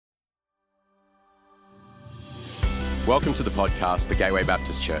Welcome to the podcast for Gateway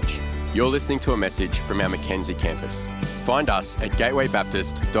Baptist Church. You're listening to a message from our Mackenzie campus. Find us at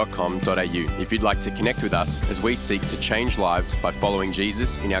gatewaybaptist.com.au if you'd like to connect with us as we seek to change lives by following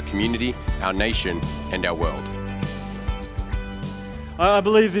Jesus in our community, our nation, and our world. I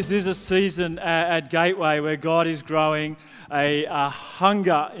believe this is a season at Gateway where God is growing a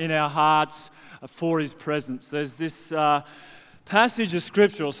hunger in our hearts for His presence. There's this passage of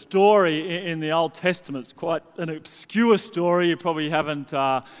scripture or story in the Old Testament. It's quite an obscure story. You probably haven't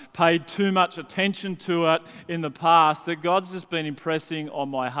paid too much attention to it in the past, that God's just been impressing on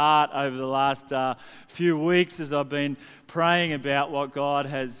my heart over the last few weeks as I've been praying about what God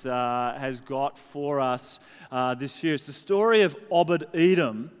has got for us this year. It's the story of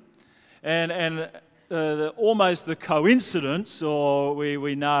Obed-Edom, and almost the coincidence, or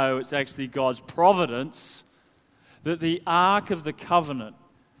we know it's actually God's providence, that the Ark of the Covenant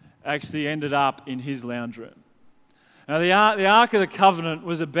actually ended up in his lounge room. Now, the Ark of the Covenant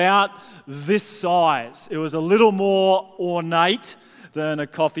was about this size. It was a little more ornate than a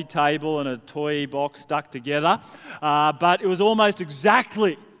coffee table and a toy box stuck together, but it was almost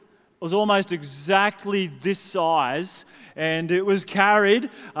exactly this size, and it was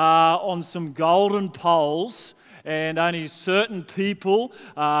carried on some golden poles, and only certain people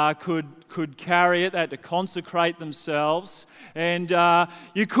could carry it. They had to consecrate themselves, and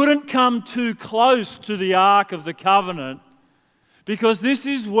you couldn't come too close to the Ark of the Covenant, because this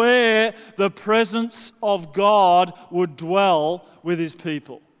is where the presence of God would dwell with His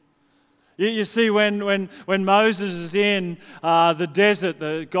people. You see, when Moses is in the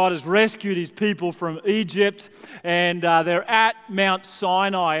desert, God has rescued His people from Egypt, and they're at Mount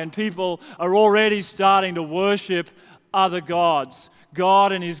Sinai, and people are already starting to worship other gods.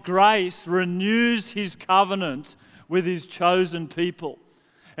 God in His grace renews His covenant with His chosen people.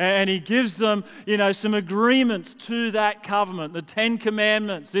 And He gives them, some agreements to that covenant, the 10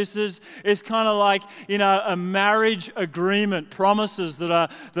 Commandments. It's kind of like, a marriage agreement, promises that a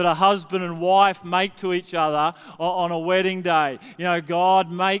husband and wife make to each other on a wedding day.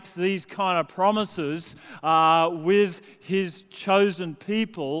 God makes these kind of promises with His chosen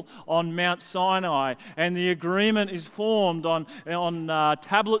people on Mount Sinai, and the agreement is formed on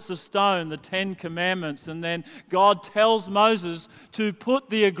tablets of stone, the 10 Commandments, and then God tells Moses to put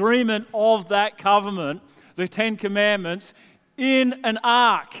the agreement of that covenant, the 10 Commandments, in an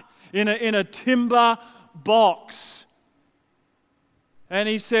ark, in a timber box. And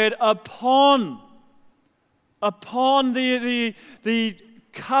He said, upon the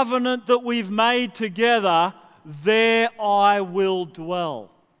covenant that we've made together, there I will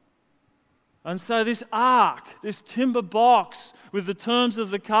dwell. And so this ark, this timber box with the terms of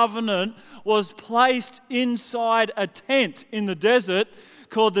the covenant, was placed inside a tent in the desert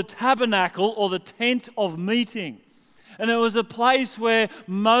called the tabernacle, or the tent of meeting. And it was a place where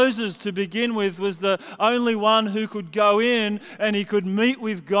Moses, to begin with, was the only one who could go in, and he could meet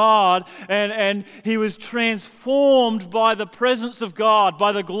with God, and he was transformed by the presence of God,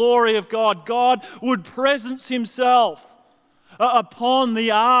 by the glory of God. God would presence Himself upon the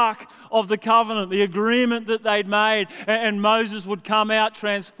Ark of the Covenant, the agreement that they'd made, and Moses would come out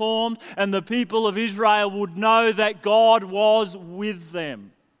transformed, and the people of Israel would know that God was with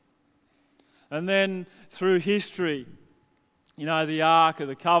them. And then through history, the Ark of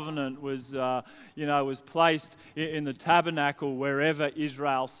the Covenant was placed in the tabernacle wherever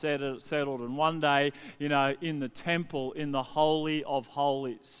Israel settled. And one day, in the temple, in the Holy of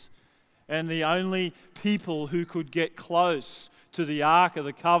Holies. And the only people who could get close to the Ark of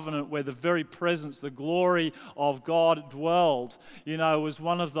the Covenant, where the very presence, the glory of God dwelled, was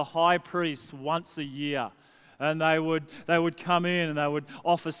one of the high priests once a year. And they would come in and they would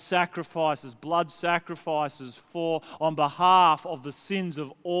offer sacrifices, blood sacrifices on behalf of the sins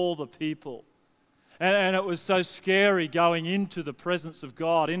of all the people. And it was so scary going into the presence of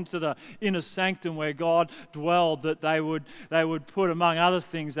God, into the inner sanctum where God dwelled, that they would put, among other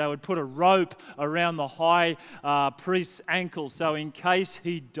things, they would put a rope around the high priest's ankle, so in case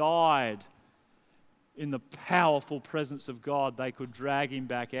he died in the powerful presence of God, they could drag him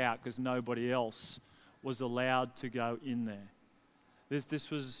back out, because nobody else was allowed to go in there.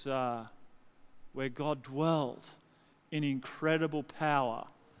 This was where God dwelled in incredible power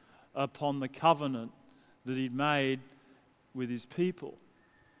upon the covenant that He'd made with His people.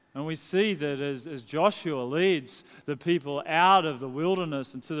 And we see that as Joshua leads the people out of the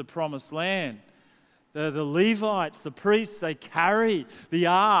wilderness and to the promised land, The Levites, the priests, they carry the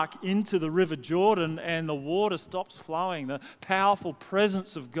ark into the river Jordan and the water stops flowing. The powerful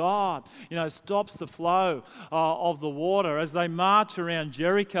presence of God, stops the flow of the water as they march around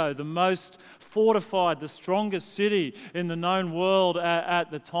Jericho, the most fortified, the strongest city in the known world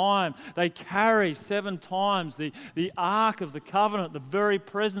at the time. They carry 7 times the Ark of the Covenant, the very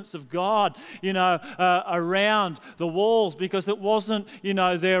presence of God, around the walls, because it wasn't,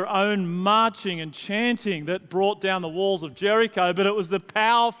 their own marching and chanting that brought down the walls of Jericho, but it was the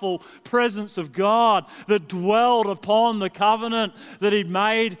powerful presence of God that dwelled upon the covenant that He'd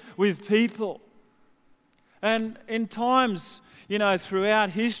made with people. And in times, throughout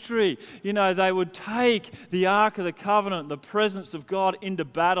history, they would take the Ark of the Covenant, the presence of God, into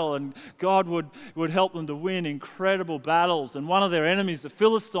battle, and God would help them to win incredible battles. And one of their enemies, the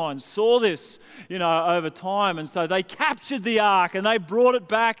Philistines, saw this, over time, and so they captured the Ark and they brought it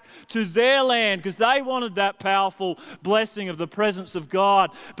back to their land because they wanted that powerful blessing of the presence of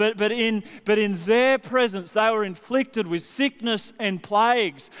God. But in their presence, they were inflicted with sickness and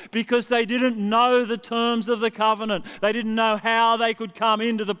plagues because they didn't know the terms of the covenant. They didn't know how they could come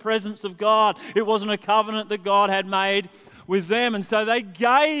into the presence of God. It wasn't a covenant that God had made with them. And so they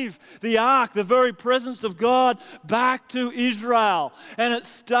gave the ark, the very presence of God, back to Israel. And it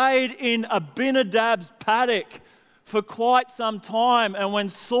stayed in Abinadab's paddock for quite some time. And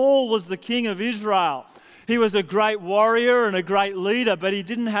when Saul was the king of Israel, he was a great warrior and a great leader, but he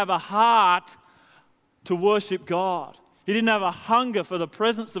didn't have a heart to worship God. He didn't have a hunger for the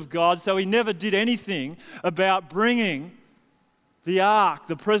presence of God, so he never did anything about bringing the ark,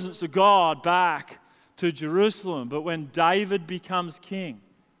 the presence of God, back to Jerusalem. But when David becomes king,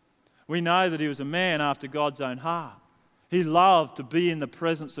 we know that he was a man after God's own heart. He loved to be in the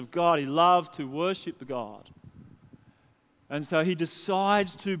presence of God. He loved to worship God. And so he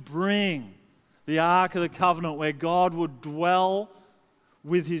decides to bring the Ark of the Covenant, where God would dwell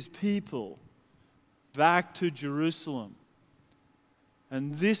with His people, back to Jerusalem.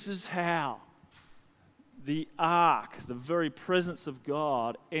 And this is how the ark, the very presence of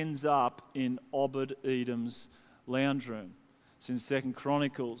God, ends up in Obed-Edom's lounge room. It's in 2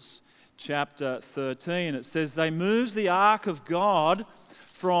 Chronicles chapter 13. It says, they moved the ark of God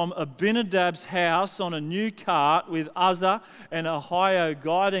from Abinadab's house on a new cart with Uzzah and Ahio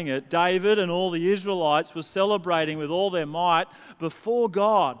guiding it. David and all the Israelites were celebrating with all their might before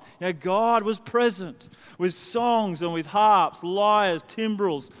God. God was present with songs and with harps, lyres,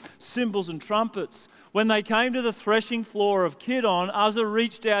 timbrels, cymbals and trumpets. When they came to the threshing floor of Kidon, Uzzah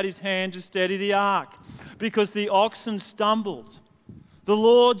reached out his hand to steady the ark because the oxen stumbled. The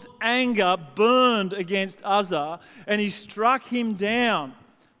Lord's anger burned against Uzzah, and He struck him down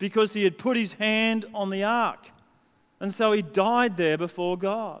because he had put his hand on the ark. And so he died there before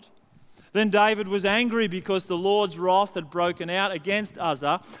God. Then David was angry because the Lord's wrath had broken out against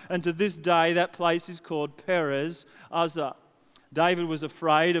Uzzah, and to this day that place is called Perez Uzzah. David was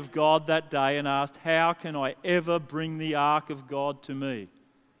afraid of God that day and asked, how can I ever bring the ark of God to me?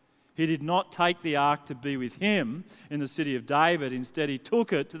 He did not take the ark to be with him in the city of David. Instead, he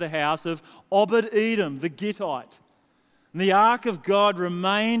took it to the house of Obed-Edom, the Gittite. And the ark of God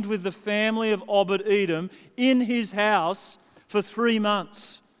remained with the family of Obed-Edom in his house for 3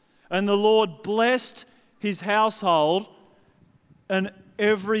 months. And the Lord blessed his household and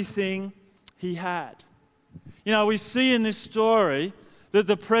everything he had. We see in this story that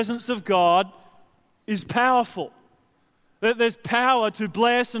the presence of God is powerful. That there's power to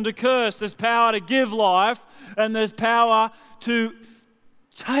bless and to curse. There's power to give life, and there's power to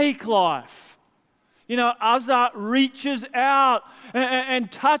take life. Uzzah reaches out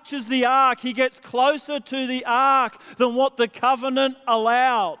and touches the ark. He gets closer to the ark than what the covenant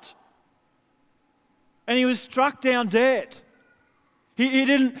allowed. And he was struck down dead. He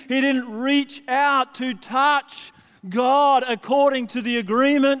didn't reach out to touch God according to the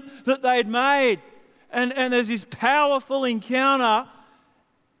agreement that they'd made. And there's this powerful encounter,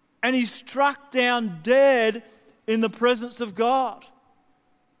 and he's struck down dead in the presence of God.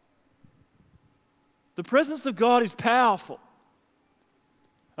 The presence of God is powerful,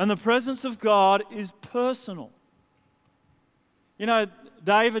 and the presence of God is personal.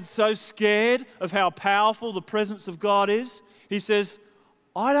 David's so scared of how powerful the presence of God is, he says,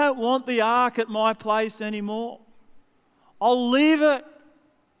 I don't want the ark at my place anymore. I'll leave it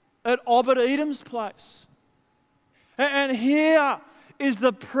at Obed-Edom's place. And here is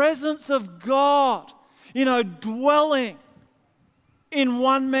the presence of God, dwelling in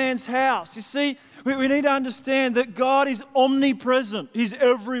one man's house. You see, we need to understand that God is omnipresent. He's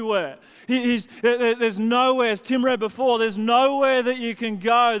everywhere. There's nowhere, as Tim read before, there's nowhere that you can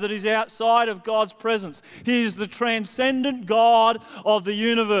go that is outside of God's presence. He is the transcendent God of the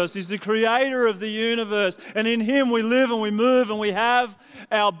universe. He's the creator of the universe. And in Him we live and we move and we have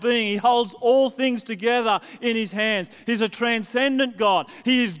our being. He holds all things together in His hands. He's a transcendent God.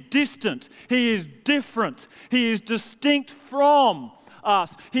 He is distant. He is different. He is distinct from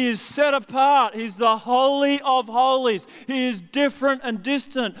us. He is set apart. He's the Holy of Holies. He is different and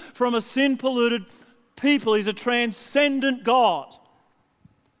distant from a sin-polluted people. He's a transcendent God.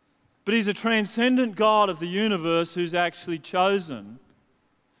 But He's a transcendent God of the universe who's actually chosen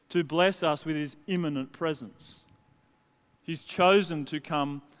to bless us with His immanent presence. He's chosen to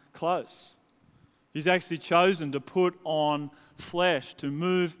come close. He's actually chosen to put on flesh, to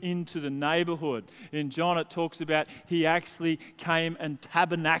move into the neighborhood. In John it talks about He actually came and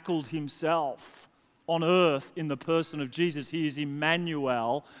tabernacled Himself on earth in the person of Jesus. He is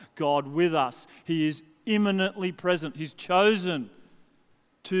Emmanuel, God with us. He is immanently present. He's chosen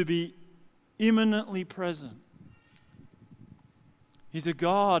to be immanently present. He's a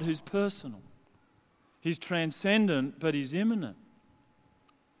God who's personal. He's transcendent, but He's immanent.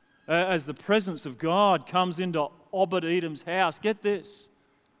 As the presence of God comes into Obed-Edom's house, get this.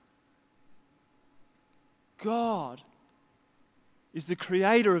 God is the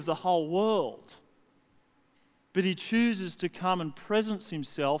creator of the whole world, but He chooses to come and presence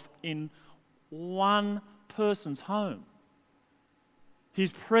Himself in one person's home.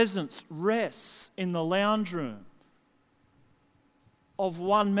 His presence rests in the lounge room of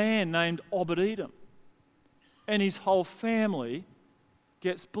one man named Obed-Edom, and his whole family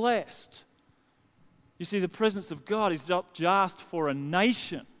gets blessed. You see, the presence of God is not just for a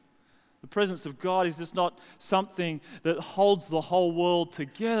nation. The presence of God is just not something that holds the whole world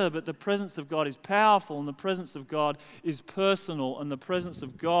together, but the presence of God is powerful, and the presence of God is personal, and the presence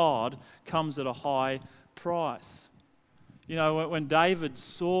of God comes at a high price. You know, when David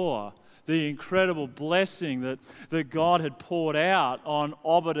saw the incredible blessing that God had poured out on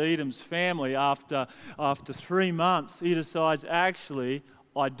Obed-Edom's family after 3 months, he decides, actually,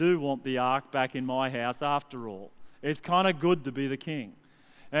 I do want the ark back in my house after all. It's kind of good to be the king.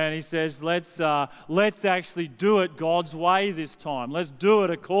 And he says, let's actually do it God's way this time. Let's do it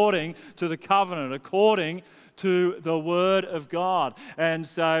according to the covenant, according to the Word of God. And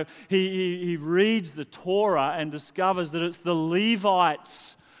so he reads the Torah and discovers that it's the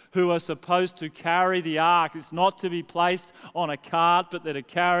Levites who are supposed to carry the ark. It's not to be placed on a cart, but they're to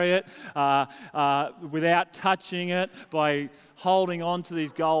carry it without touching it by holding on to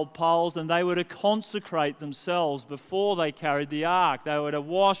these gold poles, and they were to consecrate themselves before they carried the ark. They were to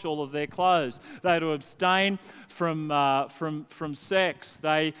wash all of their clothes. They were to abstain from sex.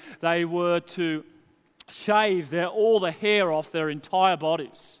 They were to shave all the hair off their entire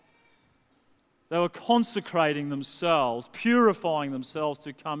bodies. They were consecrating themselves, purifying themselves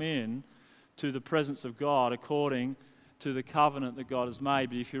to come in to the presence of God according to the covenant that God has made.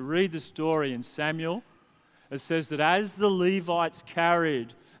 But if you read the story in Samuel, it says that as the Levites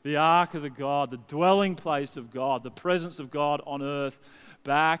carried the ark of the God, the dwelling place of God, the presence of God on earth,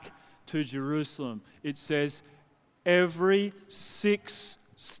 back to Jerusalem, it says every 6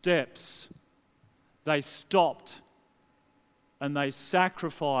 steps they stopped and they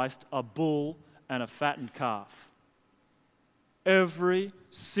sacrificed a bull and a fattened calf. Every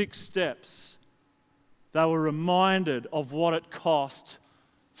 6 steps, they were reminded of what it cost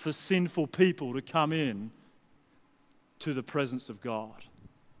for sinful people to come in to the presence of God.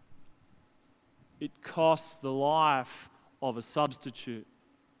 It cost the life of a substitute.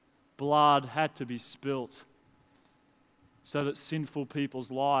 Blood had to be spilt so that sinful people's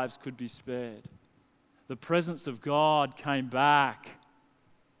lives could be spared. The presence of God came back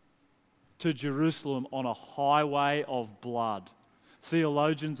to Jerusalem on a highway of blood.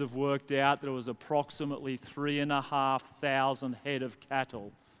 Theologians have worked out that it was approximately 3,500 head of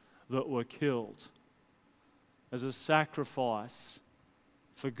cattle that were killed as a sacrifice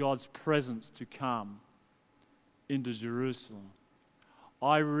for God's presence to come into Jerusalem.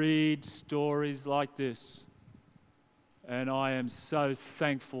 I read stories like this, and I am so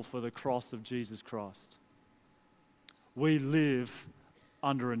thankful for the cross of Jesus Christ. We live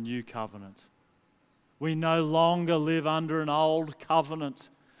under a new covenant. We no longer live under an old covenant.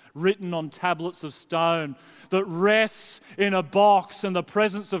 written on tablets of stone, that rests in a box in the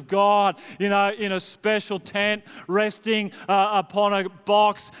presence of God, in a special tent, resting upon a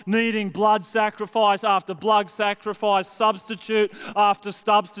box, needing blood sacrifice after blood sacrifice, substitute after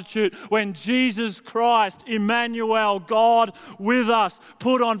substitute. When Jesus Christ, Emmanuel, God with us,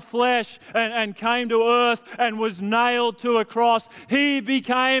 put on flesh and came to earth and was nailed to a cross, he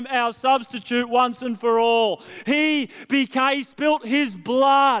became our substitute once and for all. He spilt his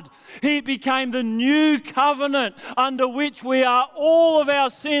blood. He became the new covenant under which all of our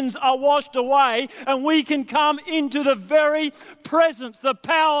sins are washed away, and we can come into the very presence, the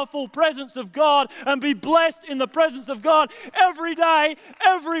powerful presence of God, and be blessed in the presence of God every day,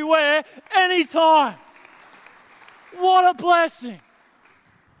 everywhere, anytime. What a blessing.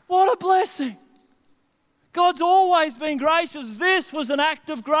 What a blessing. God's always been gracious. This was an act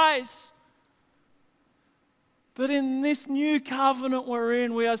of grace. But in this new covenant we're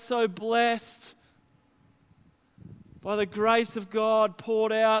in, we are so blessed by the grace of God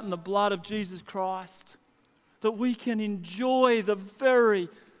poured out in the blood of Jesus Christ that we can enjoy the very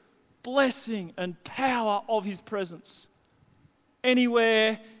blessing and power of his presence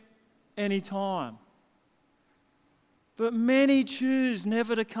anywhere, anytime. But many choose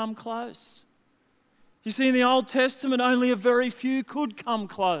never to come close. You see, in the Old Testament, only a very few could come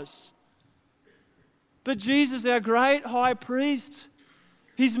close. But Jesus, our great high priest,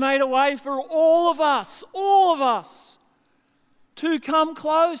 he's made a way for all of us, to come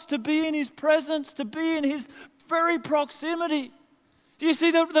close, to be in his presence, to be in his very proximity. Do you see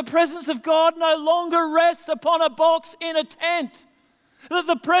the presence of God no longer rests upon a box in a tent? That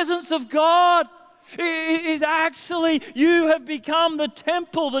the presence of God is actually, you have become the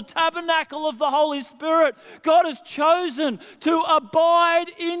temple, the tabernacle of the Holy Spirit. God has chosen to abide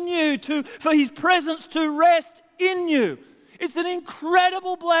in you, for his presence to rest in you. It's an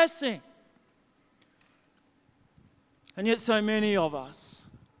incredible blessing. And yet so many of us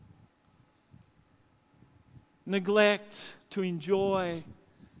neglect to enjoy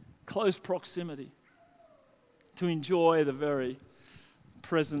close proximity, to enjoy the very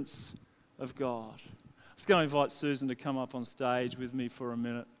presence of God. I was going to invite Susan to come up on stage with me for a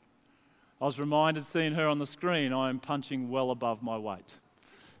minute. I was reminded, seeing her on the screen, I am punching well above my weight.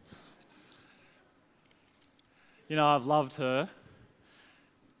 You know, I've loved her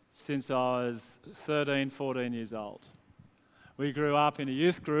since I was 13, 14 years old. We grew up in a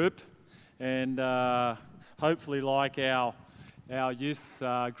youth group, and hopefully like our youth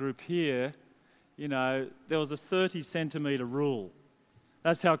group here, you know, there was a 30 centimetre rule.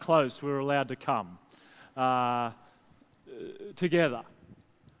 That's how close we were allowed to come together.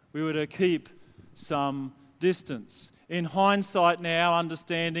 We were to keep some distance. In hindsight now,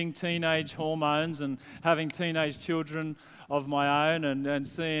 understanding teenage hormones and having teenage children of my own and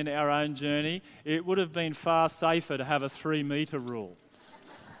seeing our own journey, it would have been far safer to have a 3 metre rule.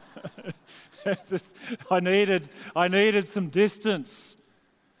 I needed some distance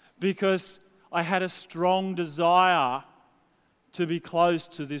because I had a strong desire to be close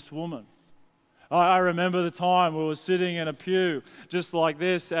to this woman. I remember the time we were sitting in a pew just like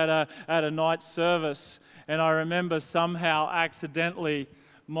this at a night service, and I remember somehow accidentally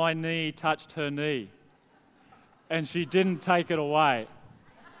my knee touched her knee, and she didn't take it away.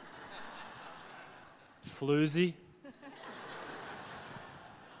 Floozy.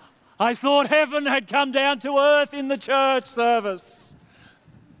 I thought heaven had come down to earth in the church service.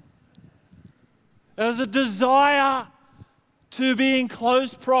 There's a desire to be in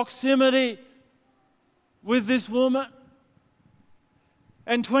close proximity with this woman.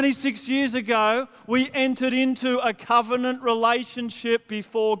 And 26 years ago, we entered into a covenant relationship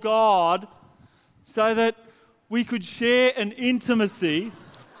before God so that we could share an intimacy.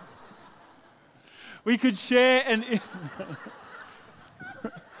 We could share an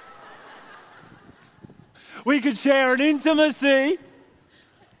intimacy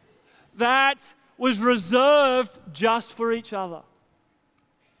that was reserved just for each other.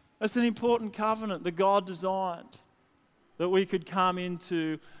 That's an important covenant that God designed, that we could come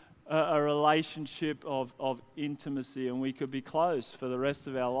into a relationship of intimacy and we could be close for the rest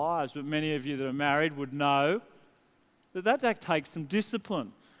of our lives. But many of you that are married would know that takes some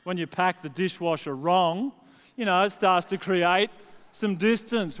discipline. When you pack the dishwasher wrong, you know, it starts to create some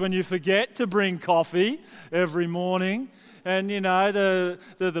distance. When you forget to bring coffee every morning, and you know,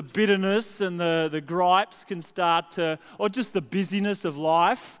 the bitterness and the gripes can start to, or just the busyness of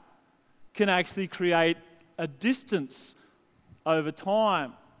life can actually create a distance over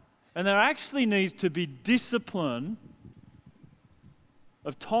time. And there actually needs to be discipline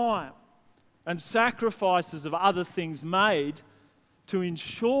of time and sacrifices of other things made to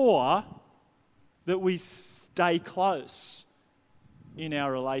ensure that we stay close in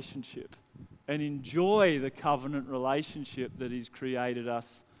our relationship and enjoy the covenant relationship that He's created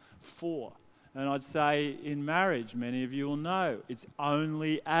us for. And I'd say in marriage, many of you will know, it's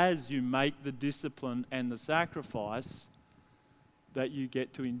only as you make the discipline and the sacrifice that you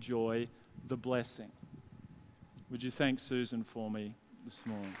get to enjoy the blessing. Would you thank Susan for me this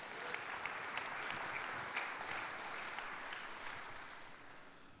morning?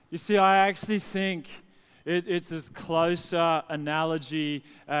 You see, I actually think it's as close an analogy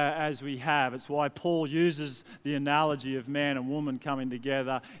as we have. It's why Paul uses the analogy of man and woman coming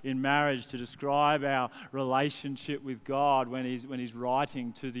together in marriage to describe our relationship with God when he's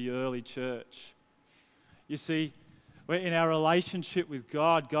writing to the early church. You see, in our relationship with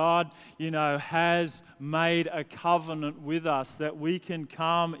God, God, has made a covenant with us that we can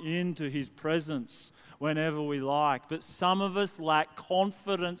come into His presence whenever we like. But some of us lack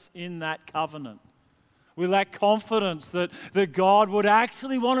confidence in that covenant. We lack confidence that God would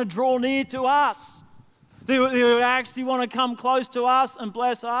actually want to draw near to us. He would actually want to come close to us and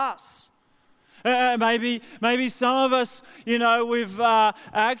bless us. Maybe some of us, we've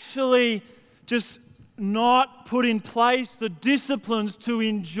actually just not put in place the disciplines to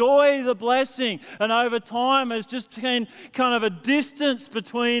enjoy the blessing. And over time, there's just been kind of a distance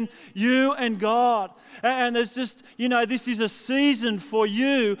between you and God. And there's just, this is a season for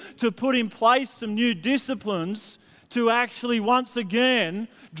you to put in place some new disciplines to actually once again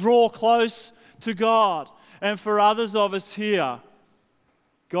draw close to God. And for others of us here,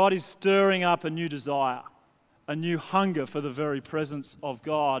 God is stirring up a new desire, a new hunger for the very presence of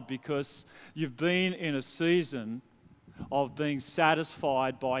God, because you've been in a season of being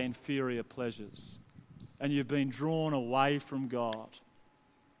satisfied by inferior pleasures and you've been drawn away from God.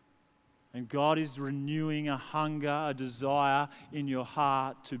 And God is renewing a hunger, a desire in your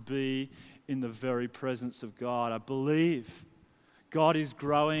heart to be in the very presence of God. I believe God is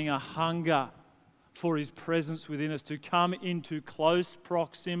growing a hunger for His presence within us, to come into close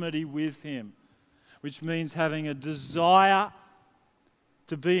proximity with Him, which means having a desire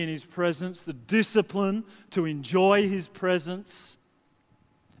to be in His presence, the discipline to enjoy His presence,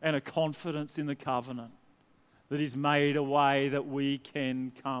 and a confidence in the covenant that He's made a way that we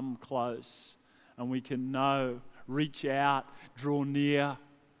can come close and we can know, reach out, draw near,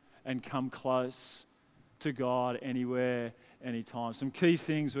 and come close to God anywhere, anytime. Some key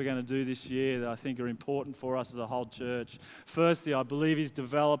things we're going to do this year that I think are important for us as a whole church. Firstly, I believe He's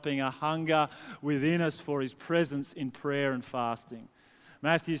developing a hunger within us for His presence in prayer and fasting.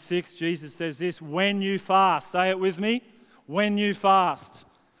 Matthew 6, Jesus says this: when you fast, say it with me, when you fast.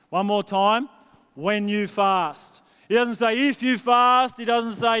 One more time, when you fast. He doesn't say if you fast. He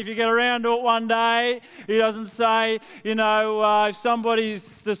doesn't say if you get around to it one day. He doesn't say, if somebody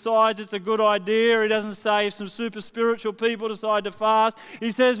decides it's a good idea. He doesn't say if some super spiritual people decide to fast.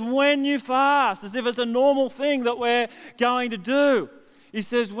 He says when you fast, as if it's a normal thing that we're going to do. He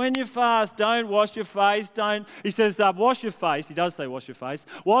says, when you fast, don't wash your face. He says, wash your face. He does say wash your face.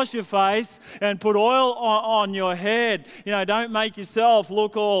 Wash your face and put oil on your head. Don't make yourself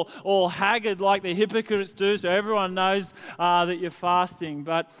look all haggard like the hypocrites do, so everyone knows that you're fasting.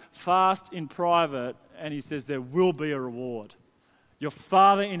 But fast in private, and he says there will be a reward. Your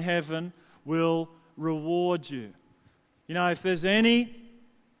Father in heaven will reward you. If there's any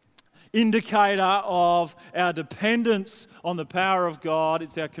indicator of our dependence on the power of God,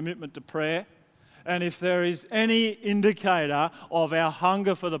 it's our commitment to prayer. And if there is any indicator of our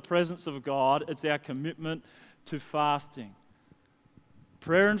hunger for the presence of God, it's our commitment to fasting.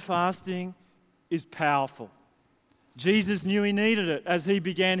 Prayer and fasting is powerful. Jesus knew He needed it. As He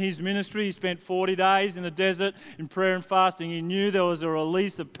began His ministry, He spent 40 days in the desert in prayer and fasting. He knew there was a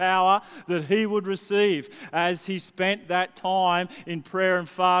release of power that He would receive as He spent that time in prayer and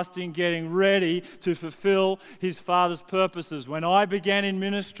fasting, getting ready to fulfill His Father's purposes. When I began in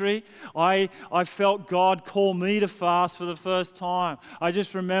ministry, I felt God call me to fast for the first time. I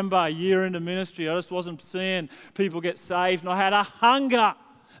just remember a year into ministry, I just wasn't seeing people get saved, and I had a hunger.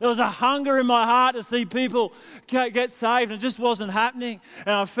 There was a hunger in my heart to see people get saved, and it just wasn't happening. And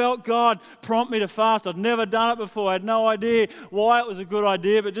I felt God prompt me to fast. I'd never done it before. I had no idea why it was a good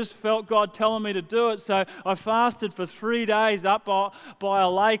idea, but just felt God telling me to do it. So I fasted for 3 days up by a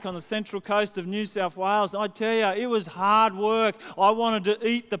lake on the central coast of New South Wales. And I tell you, it was hard work. I wanted to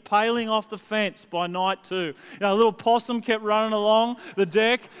eat the paling off the fence by night too. A little possum kept running along the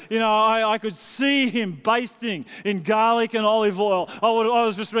deck. I could see him basting in garlic and olive oil. I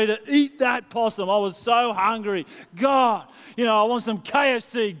was just ready to eat that possum. I was so hungry. God, I want some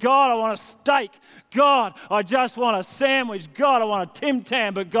KFC. God, I want a steak. God, I just want a sandwich. God, I want a Tim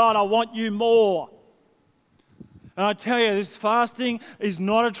Tam. But God, I want you more. And I tell you, this fasting is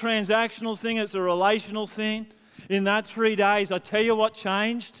not a transactional thing. It's a relational thing. In that 3 days, I tell you what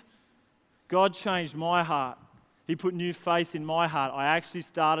changed. God changed my heart. He put new faith in my heart. I actually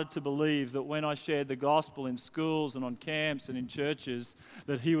started to believe that when I shared the gospel in schools and on camps and in churches,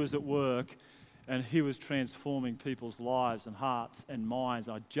 that He was at work and He was transforming people's lives and hearts and minds.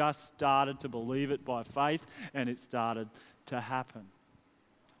 I just started to believe it by faith, and it started to happen.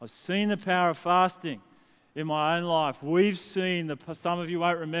 I've seen the power of fasting in my own life. We've seen, some of you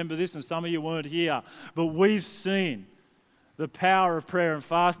won't remember this and some of you weren't here, but we've seen the power of prayer and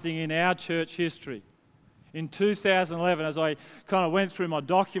fasting in our church history. In 2011, as I kind of went through my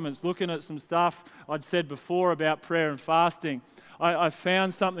documents, looking at some stuff I'd said before about prayer and fasting, I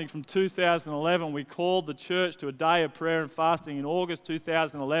found something from 2011. We called the church to a day of prayer and fasting in August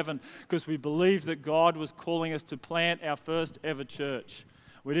 2011 because we believed that God was calling us to plant our first ever church.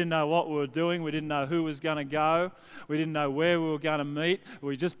 We didn't know what we were doing. We didn't know who was going to go. We didn't know where we were going to meet.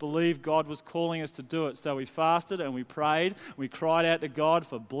 We just believed God was calling us to do it. So we fasted and we prayed. We cried out to God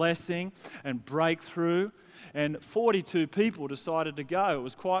for blessing and breakthrough. And 42 people decided to go. It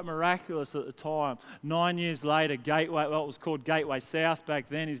was quite miraculous at the time. 9 years later, Gateway, well, it was called Gateway South back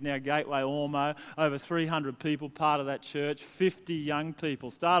then, is now Gateway Ormeau. Over 300 people part of that church, 50 young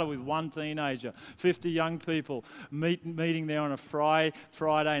people. Started with one teenager, 50 young people meeting there on a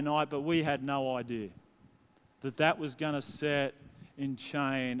Friday night, but we had no idea that was going to set in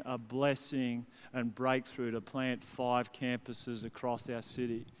chain a blessing and breakthrough to plant 5 campuses across our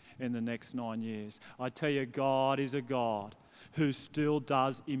city in the next 9 years. I tell you, God is a God who still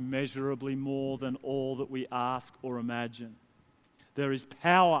does immeasurably more than all that we ask or imagine. There is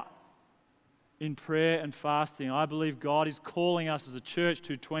power in prayer and fasting. I believe God is calling us as a church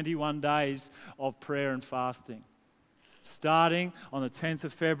to 21 days of prayer and fasting. Starting on the 10th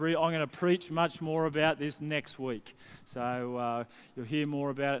of February, I'm going to preach much more about this next week. So you'll hear more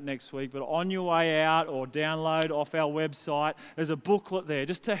about it next week. But on your way out or download off our website, there's a booklet there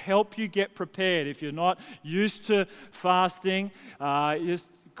just to help you get prepared. If you're not used to fasting, it's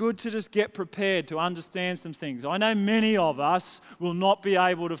good to just get prepared to understand some things. I know many of us will not be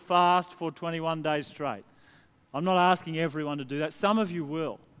able to fast for 21 days straight. I'm not asking everyone to do that. Some of you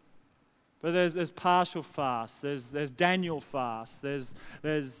will. But there's partial fasts, there's Daniel fasts, there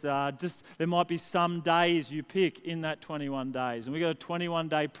might be some days you pick in that 21 days. And we've got a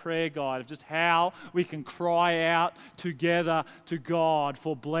 21-day prayer guide of just how we can cry out together to God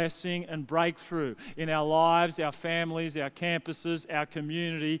for blessing and breakthrough in our lives, our families, our campuses, our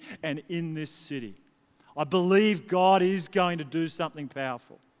community, and in this city. I believe God is going to do something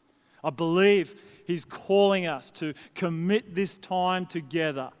powerful. I believe He's calling us to commit this time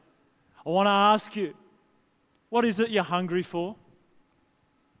together. I want to ask you, what is it you're hungry for?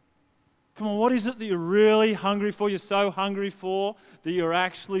 Come on, what is it that you're really hungry for? You're so hungry for that you're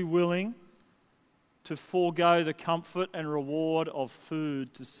actually willing to forego the comfort and reward of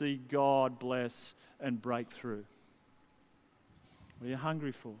food to see God bless and break through. What are you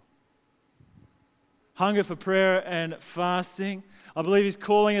hungry for? Hunger for prayer and fasting. I believe He's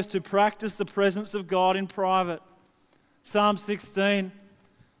calling us to practice the presence of God in private. Psalm 16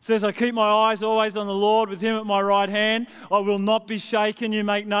 says, I keep my eyes always on the Lord, with Him at my right hand. I will not be shaken. You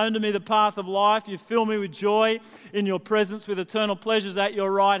make known to me the path of life. You fill me with joy in your presence, with eternal pleasures at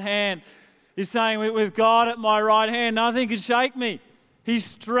your right hand. He's saying, with God at my right hand, nothing can shake me. He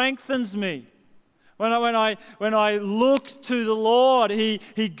strengthens me. When I look to the Lord, He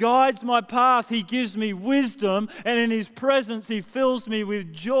guides my path. He gives me wisdom, and in His presence He fills me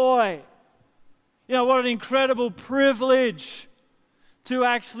with joy. You know, what an incredible privilege to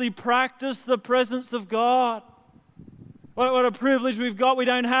actually practice the presence of God. What a privilege we've got. We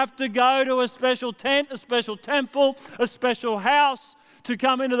don't have to go to a special tent, a special temple, a special house to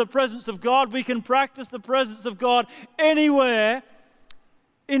come into the presence of God. We can practice the presence of God anywhere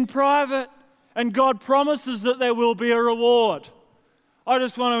in private. And God promises that there will be a reward. I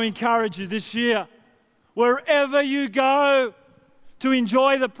just want to encourage you this year, wherever you go to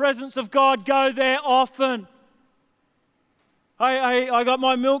enjoy the presence of God, go there often. I got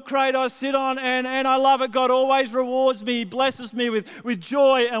my milk crate I sit on and I love it. God always rewards me. He blesses me with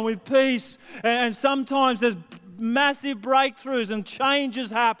joy and with peace. And sometimes there's massive breakthroughs and changes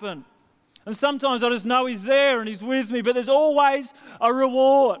happen. And sometimes I just know He's there and He's with me, but there's always a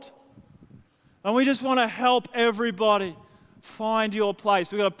reward. And we just want to help everybody Find your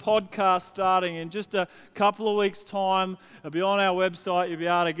place. We've got a podcast starting in just a couple of weeks' time. It'll be on our website. You'll be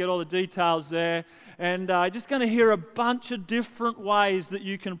able to get all the details there. And just going to hear a bunch of different ways that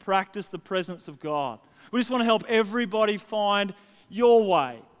you can practice the presence of God. We just want to help everybody find your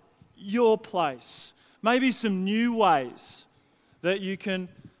way, your place. Maybe some new ways that you can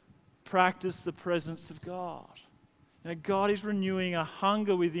practice the presence of God. Now, God is renewing a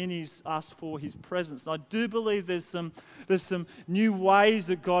hunger within us for His presence. And I do believe there's some new ways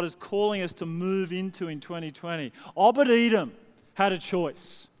that God is calling us to move into in 2020. Obed-Edom had a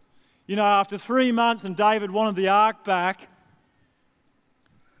choice. You know, after 3 months and David wanted the ark back,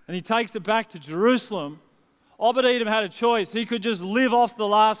 and he takes it back to Jerusalem, Obed-Edom had a choice. He could just live off the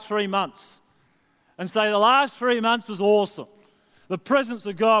last 3 months and say the last 3 months was awesome. The presence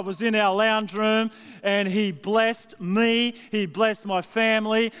of God was in our lounge room, and He blessed me. He blessed my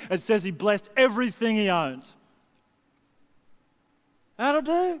family. It says He blessed everything he owned. That'll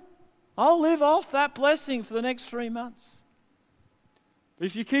do. I'll live off that blessing for the next 3 months. But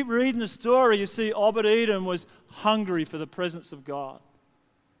if you keep reading the story, you see Obed-Edom was hungry for the presence of God.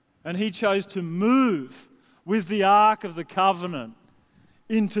 And he chose to move with the Ark of the Covenant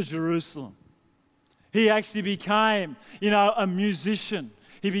into Jerusalem. He actually became, a musician.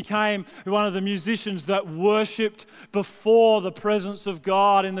 He became one of the musicians that worshipped before the presence of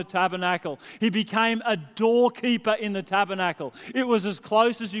God in the tabernacle. He became a doorkeeper in the tabernacle. It was as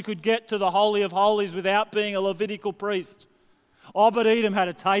close as you could get to the Holy of Holies without being a Levitical priest. Obed-Edom had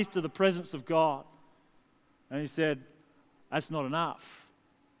a taste of the presence of God. And he said, that's not enough.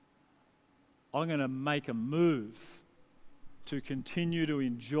 I'm going to make a move to continue to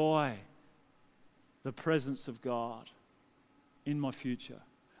enjoy the presence of God in my future.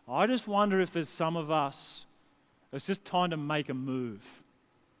 I just wonder if there's some of us, it's just time to make a move.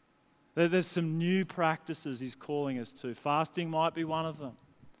 There's some new practices He's calling us to. Fasting might be one of them.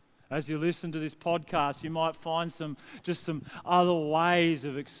 As you listen to this podcast, you might find some other ways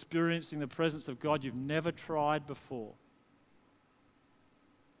of experiencing the presence of God you've never tried before.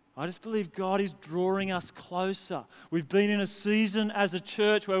 I just believe God is drawing us closer. We've been in a season as a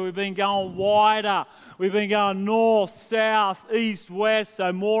church where we've been going wider. We've been going north, south, east, west,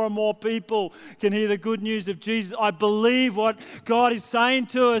 so more and more people can hear the good news of Jesus. I believe what God is saying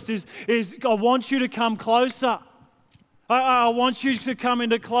to us is I want you to come closer. I want you to come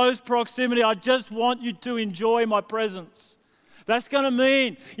into close proximity. I just want you to enjoy my presence. That's going to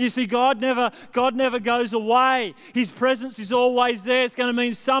mean, you see, God never goes away. His presence is always there. It's going to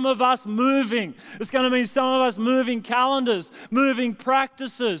mean some of us moving. It's going to mean some of us moving calendars, moving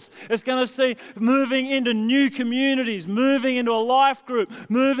practices. It's going to see moving into new communities, moving into a life group,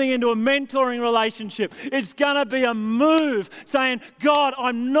 moving into a mentoring relationship. It's going to be a move saying, God,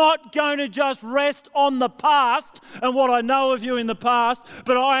 I'm not going to just rest on the past and what I know of you in the past,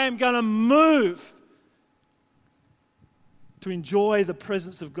 but I am going to move to enjoy the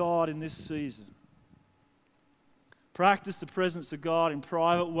presence of God in this season. Practice the presence of God in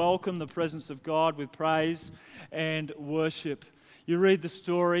private. Welcome the presence of God with praise and worship. You read the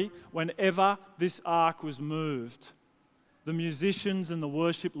story, whenever this ark was moved, the musicians and the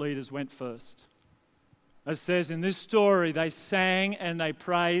worship leaders went first. It says in this story, they sang and they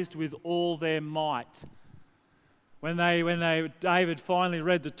praised with all their might. When David finally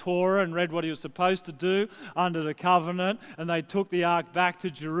read the Torah and read what he was supposed to do under the covenant, and they took the ark back to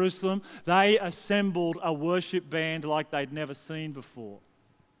Jerusalem, they assembled a worship band like they'd never seen before.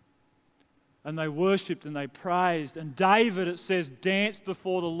 And they worshipped and they praised. And David, it says, danced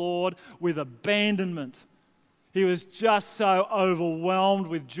before the Lord with abandonment. He was just so overwhelmed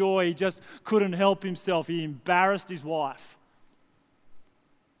with joy, he just couldn't help himself. He embarrassed his wife.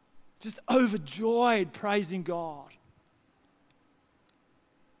 Just overjoyed, praising God.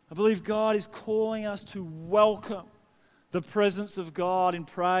 I believe God is calling us to welcome the presence of God in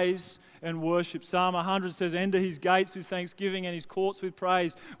praise and worship. Psalm 100 says, enter His gates with thanksgiving and His courts with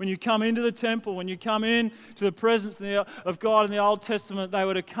praise. When you come into the temple, when you come in to the presence of God in the Old Testament, they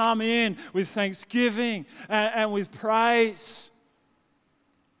were to come in with thanksgiving and with praise.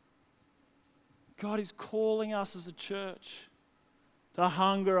 God is calling us as a church to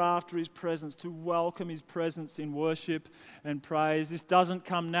hunger after His presence, to welcome His presence in worship and praise. This doesn't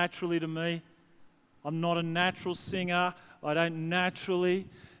come naturally to me. I'm not a natural singer. I don't naturally,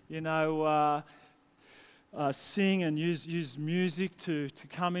 sing and use music to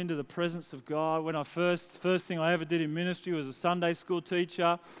come into the presence of God. When first thing I ever did in ministry was a Sunday school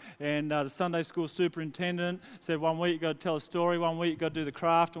teacher, and the Sunday school superintendent said 1 week you've got to tell a story, 1 week you've got to do the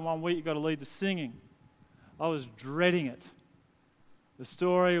craft, and 1 week you've got to lead the singing. I was dreading it. The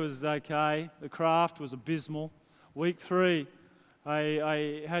story was okay. The craft was abysmal. Week 3,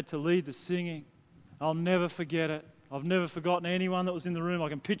 I had to lead the singing. I'll never forget it. I've never forgotten anyone that was in the room. I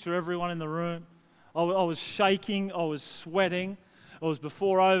can picture everyone in the room. I was shaking. I was sweating. It was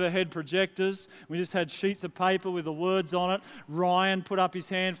before overhead projectors. We just had sheets of paper with the words on it. Ryan put up his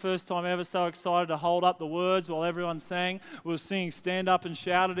hand, first time ever, so excited to hold up the words while everyone sang. We were singing, stand up and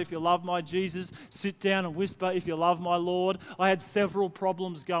shout it, if you love my Jesus. Sit down and whisper, if you love my Lord. I had several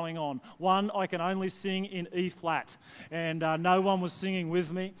problems going on. One, I can only sing in E flat, and no one was singing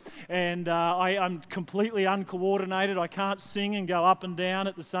with me. And I'm completely uncoordinated. I can't sing and go up and down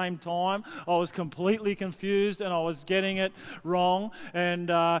at the same time. I was completely confused and I was getting it wrong. And,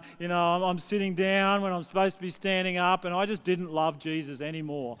 I'm sitting down when I'm supposed to be standing up, and I just didn't love Jesus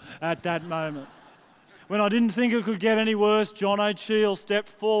anymore at that moment. When I didn't think it could get any worse, John O'Cheal stepped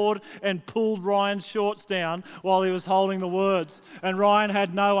forward and pulled Ryan's shorts down while he was holding the words. And Ryan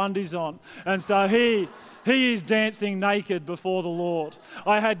had no undies on. And so he is dancing naked before the Lord.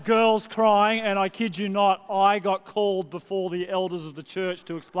 I had girls crying, and I kid you not, I got called before the elders of the church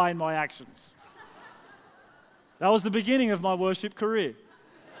to explain my actions. That was the beginning of my worship career.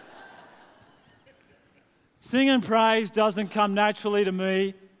 Sing and praise doesn't come naturally to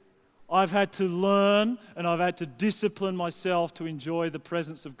me. I've had to learn and I've had to discipline myself to enjoy the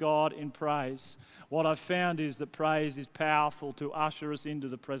presence of God in praise. What I've found is that praise is powerful to usher us into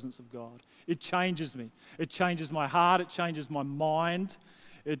the presence of God. It changes me. It changes my heart. It changes my mind.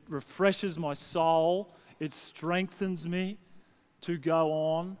 It refreshes my soul. It strengthens me to go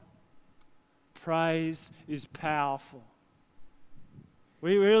on. Praise is powerful.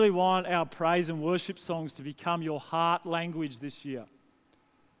 We really want our praise and worship songs to become your heart language this year.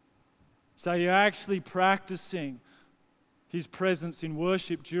 So you're actually practicing His presence in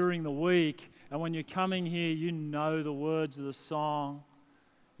worship during the week, and when you're coming here, you know the words of the song.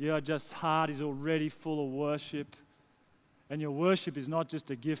 Your heart is already full of worship, and your worship is not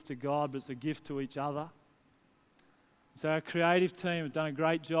just a gift to God, but it's a gift to each other. So our creative team have done a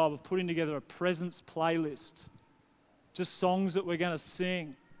great job of putting together a presence playlist. Just songs that we're going to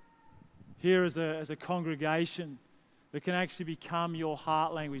sing here as a congregation that can actually become your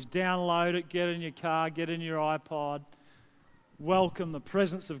heart language. Download it, get it in your car, get it in your iPod. Welcome the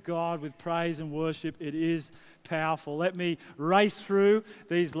presence of God with praise and worship. It is powerful. Let me race through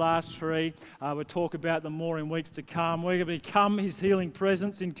these last 3. We'll talk about them more in weeks to come. We're going to become His healing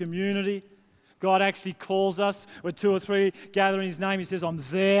presence in community. God actually calls us. Where 2 or 3 gather in His name, He says, I'm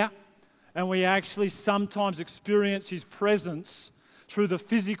there. And we actually sometimes experience His presence through the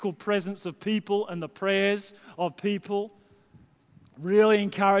physical presence of people and the prayers of people. Really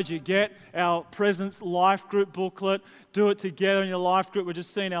encourage you, get our Presence Life Group booklet. Do it together in your life group. We're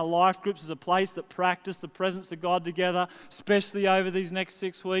just seeing our life groups as a place that practice the presence of God together, especially over these next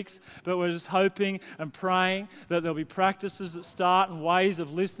 6 weeks. But we're just hoping and praying that there'll be practices that start and ways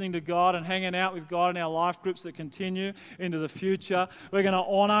of listening to God and hanging out with God in our life groups that continue into the future. We're going to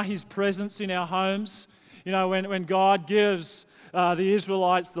honour His presence in our homes. You know, when God gives the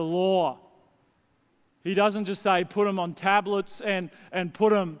Israelites the law, He doesn't just say put them on tablets and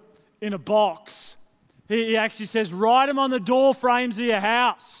put them in a box. He actually says write them on the door frames of your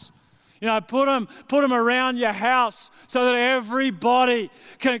house. You know, put them around your house so that everybody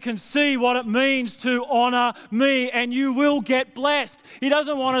can see what it means to honour me, and you will get blessed. He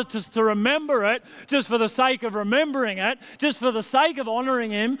doesn't want us to remember it just for the sake of remembering it, just for the sake of honouring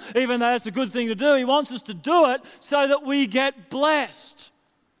Him, even though it's a good thing to do. He wants us to do it so that we get blessed.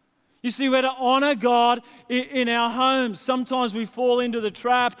 You see, we're to honour God in our homes. Sometimes we fall into the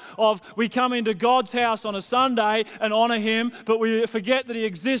trap of we come into God's house on a Sunday and honour Him, but we forget that He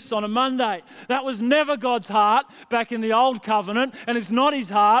exists on a Monday. That was never God's heart back in the Old Covenant, and it's not His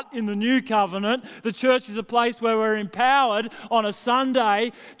heart in the New Covenant. The church is a place where we're empowered on a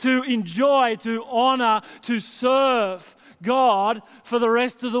Sunday to enjoy, to honour, to serve God for the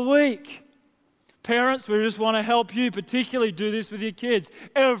rest of the week. Parents, we just want to help you particularly do this with your kids.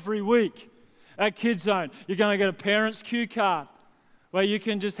 Every week at Kids Zone, you're going to get a parent's cue card where you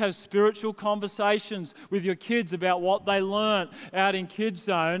can just have spiritual conversations with your kids about what they learnt out in Kids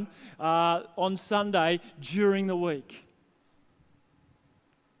Zone on Sunday during the week.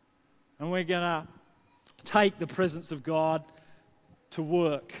 And we're going to take the presence of God to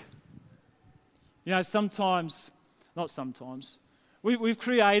work. You know, We've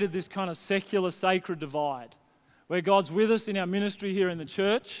created this kind of secular sacred divide where God's with us in our ministry here in the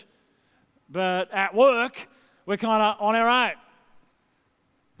church, but at work, we're kind of on our own.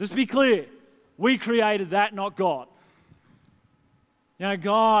 Let's be clear. We created that, not God. You know,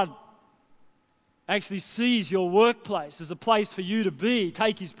 God actually sees your workplace as a place for you to be,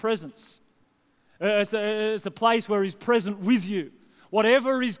 take His presence. It's a place where He's present with you.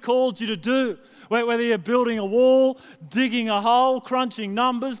 Whatever He's called you to do, whether you're building a wall, digging a hole, crunching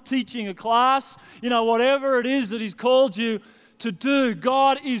numbers, teaching a class, whatever it is that He's called you to do,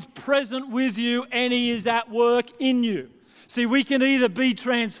 God is present with you and He is at work in you. See, we can either be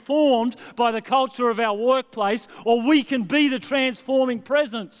transformed by the culture of our workplace, or we can be the transforming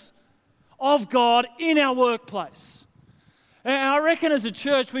presence of God in our workplace. And I reckon as a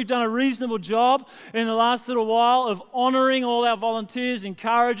church, we've done a reasonable job in the last little while of honouring all our volunteers,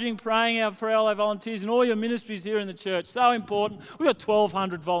 encouraging, praying for all our volunteers and all your ministries here in the church. So important. We've got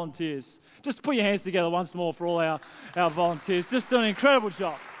 1,200 volunteers. Just put your hands together once more for all our volunteers. Just done an incredible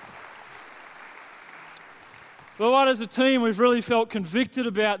job. But what as a team we've really felt convicted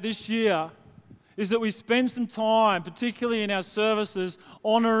about this year is that we spend some time, particularly in our services,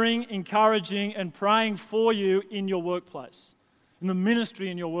 honouring, encouraging and praying for you in your workplace, in the ministry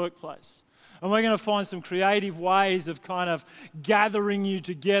in your workplace. And we're going to find some creative ways of kind of gathering you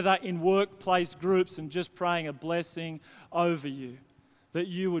together in workplace groups and just praying a blessing over you, that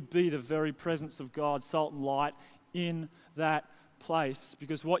you would be the very presence of God, salt and light in that place,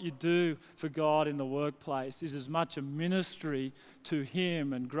 because what you do for God in the workplace is as much a ministry to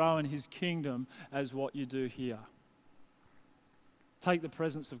Him and growing His kingdom as what you do here. Take the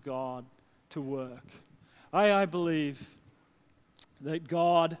presence of God to work. I believe that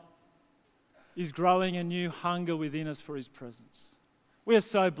God is growing a new hunger within us for His presence. We are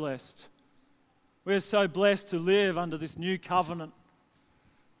so blessed. We are so blessed to live under this new covenant,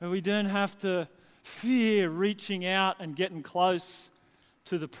 where we don't have to fear reaching out and getting close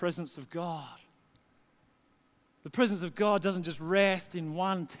to the presence of God. The presence of God doesn't just rest in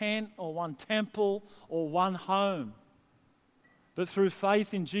one tent or one temple or one home, but through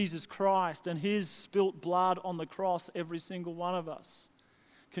faith in Jesus Christ and His spilt blood on the cross, every single one of us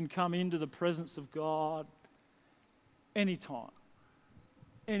can come into the presence of God anytime,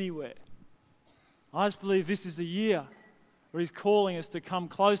 anywhere. I just believe this is a year where He's calling us to come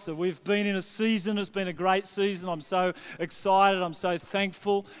closer. We've been in a season, it's been a great season. I'm so excited, I'm so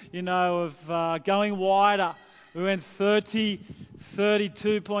thankful, of going wider. We went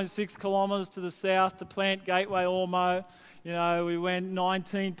 32.6 kilometres to the south to plant Gateway Ormeau. We went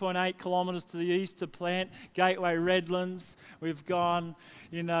 19.8 kilometres to the east to plant Gateway Redlands. We've gone,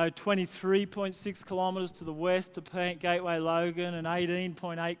 23.6 kilometres to the west to plant Gateway Logan, and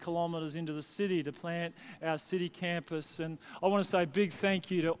 18.8 kilometres into the city to plant our city campus. And I want to say a big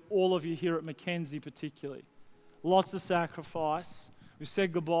thank you to all of you here at Mackenzie particularly. Lots of sacrifice. We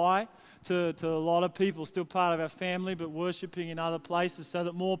said goodbye to a lot of people, still part of our family, but worshipping in other places so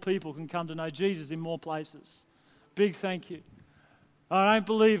that more people can come to know Jesus in more places. Big thank you. I don't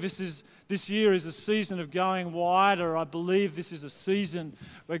believe this year is a season of going wider. I believe this is a season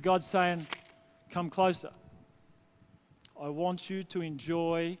where God's saying, come closer. I want you to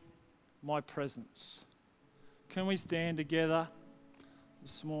enjoy my presence. Can we stand together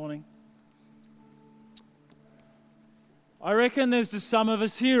this morning? I reckon there's just some of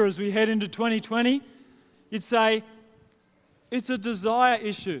us here as we head into 2020, you'd say, it's a desire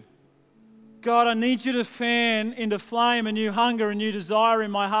issue. God, I need you to fan into flame a new hunger, a new desire in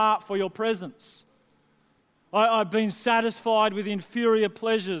my heart for your presence. I've been satisfied with inferior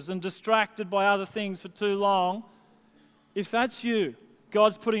pleasures and distracted by other things for too long. If that's you,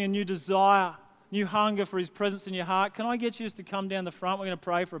 God's putting a new desire, new hunger for His presence in your heart. Can I get you just to come down the front? We're going to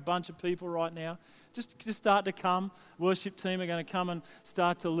pray for a bunch of people right now. Just start to come. Worship team are going to come and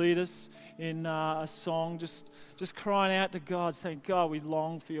start to lead us in a song. Just crying out to God, saying, God, we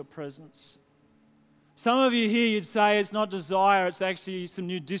long for your presence. Some of you here, you'd say it's not desire, it's actually some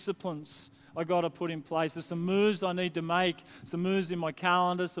new disciplines I got to put in place. There's some moves I need to make, some moves in my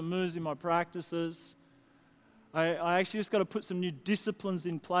calendar, some moves in my practices. I actually just got to put some new disciplines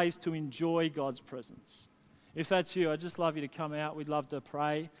in place to enjoy God's presence. If that's you, I'd just love you to come out. We'd love to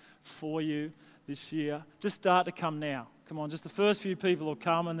pray for you this year. Just start to come now. Come on, just the first few people will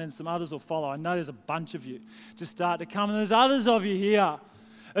come and then some others will follow. I know there's a bunch of you. Just start to come. And there's others of you here.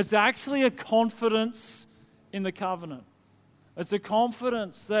 It's actually a confidence in the covenant. It's a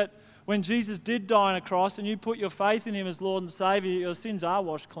confidence that when Jesus did die on a cross and you put your faith in Him as Lord and Saviour, your sins are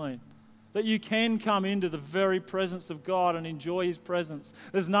washed clean. That you can come into the very presence of God and enjoy His presence.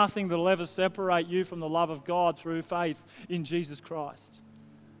 There's nothing that will ever separate you from the love of God through faith in Jesus Christ.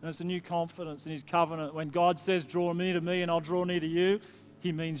 And it's a new confidence in His covenant. When God says, draw near to me and I'll draw near to you,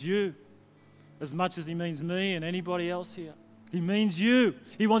 He means you as much as He means me and anybody else here. He means you.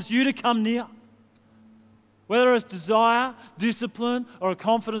 He wants you to come near. Whether it's desire, discipline, or a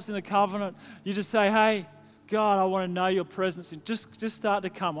confidence in the covenant, you just say, hey, God, I want to know your presence. And just start to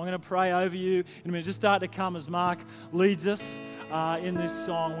come. I'm going to pray over you in a minute. Just start to come as Mark leads us in this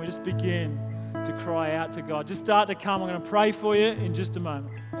song. We just begin to cry out to God. Just start to come. I'm going to pray for you in just a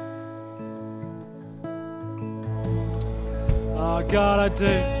moment. Oh, God,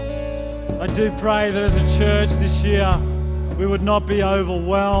 I do pray that as a church this year, we would not be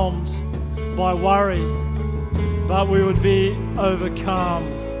overwhelmed by worry, but we would be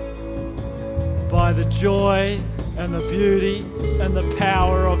overcome by the joy and the beauty and the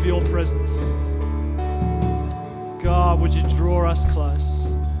power of your presence. God, would you draw us close?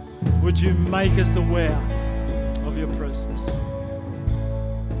 Would you make us aware of your presence?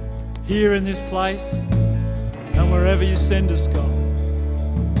 Here in this place and wherever you send us, God,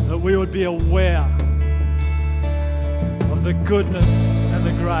 that we would be aware of the goodness and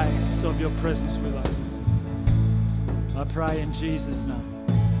the grace of your presence with us. I pray in Jesus' name.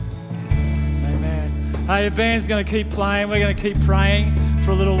 Amen. Hey, the band's going to keep playing. We're going to keep praying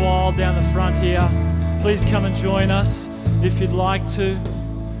for a little while down the front here. Please come and join us if you'd like to.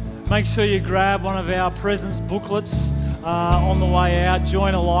 Make sure you grab one of our presence booklets on the way out.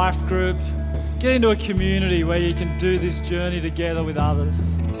 Join a life group. Get into a community where you can do this journey together with others.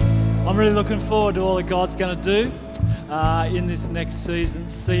 I'm really looking forward to all that God's going to do in this next season.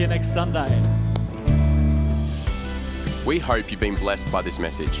 See you next Sunday. We hope you've been blessed by this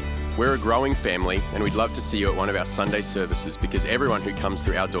message. We're a growing family and we'd love to see you at one of our Sunday services because everyone who comes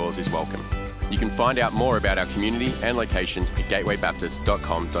through our doors is welcome. You can find out more about our community and locations at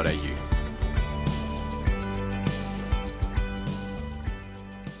gatewaybaptist.com.au.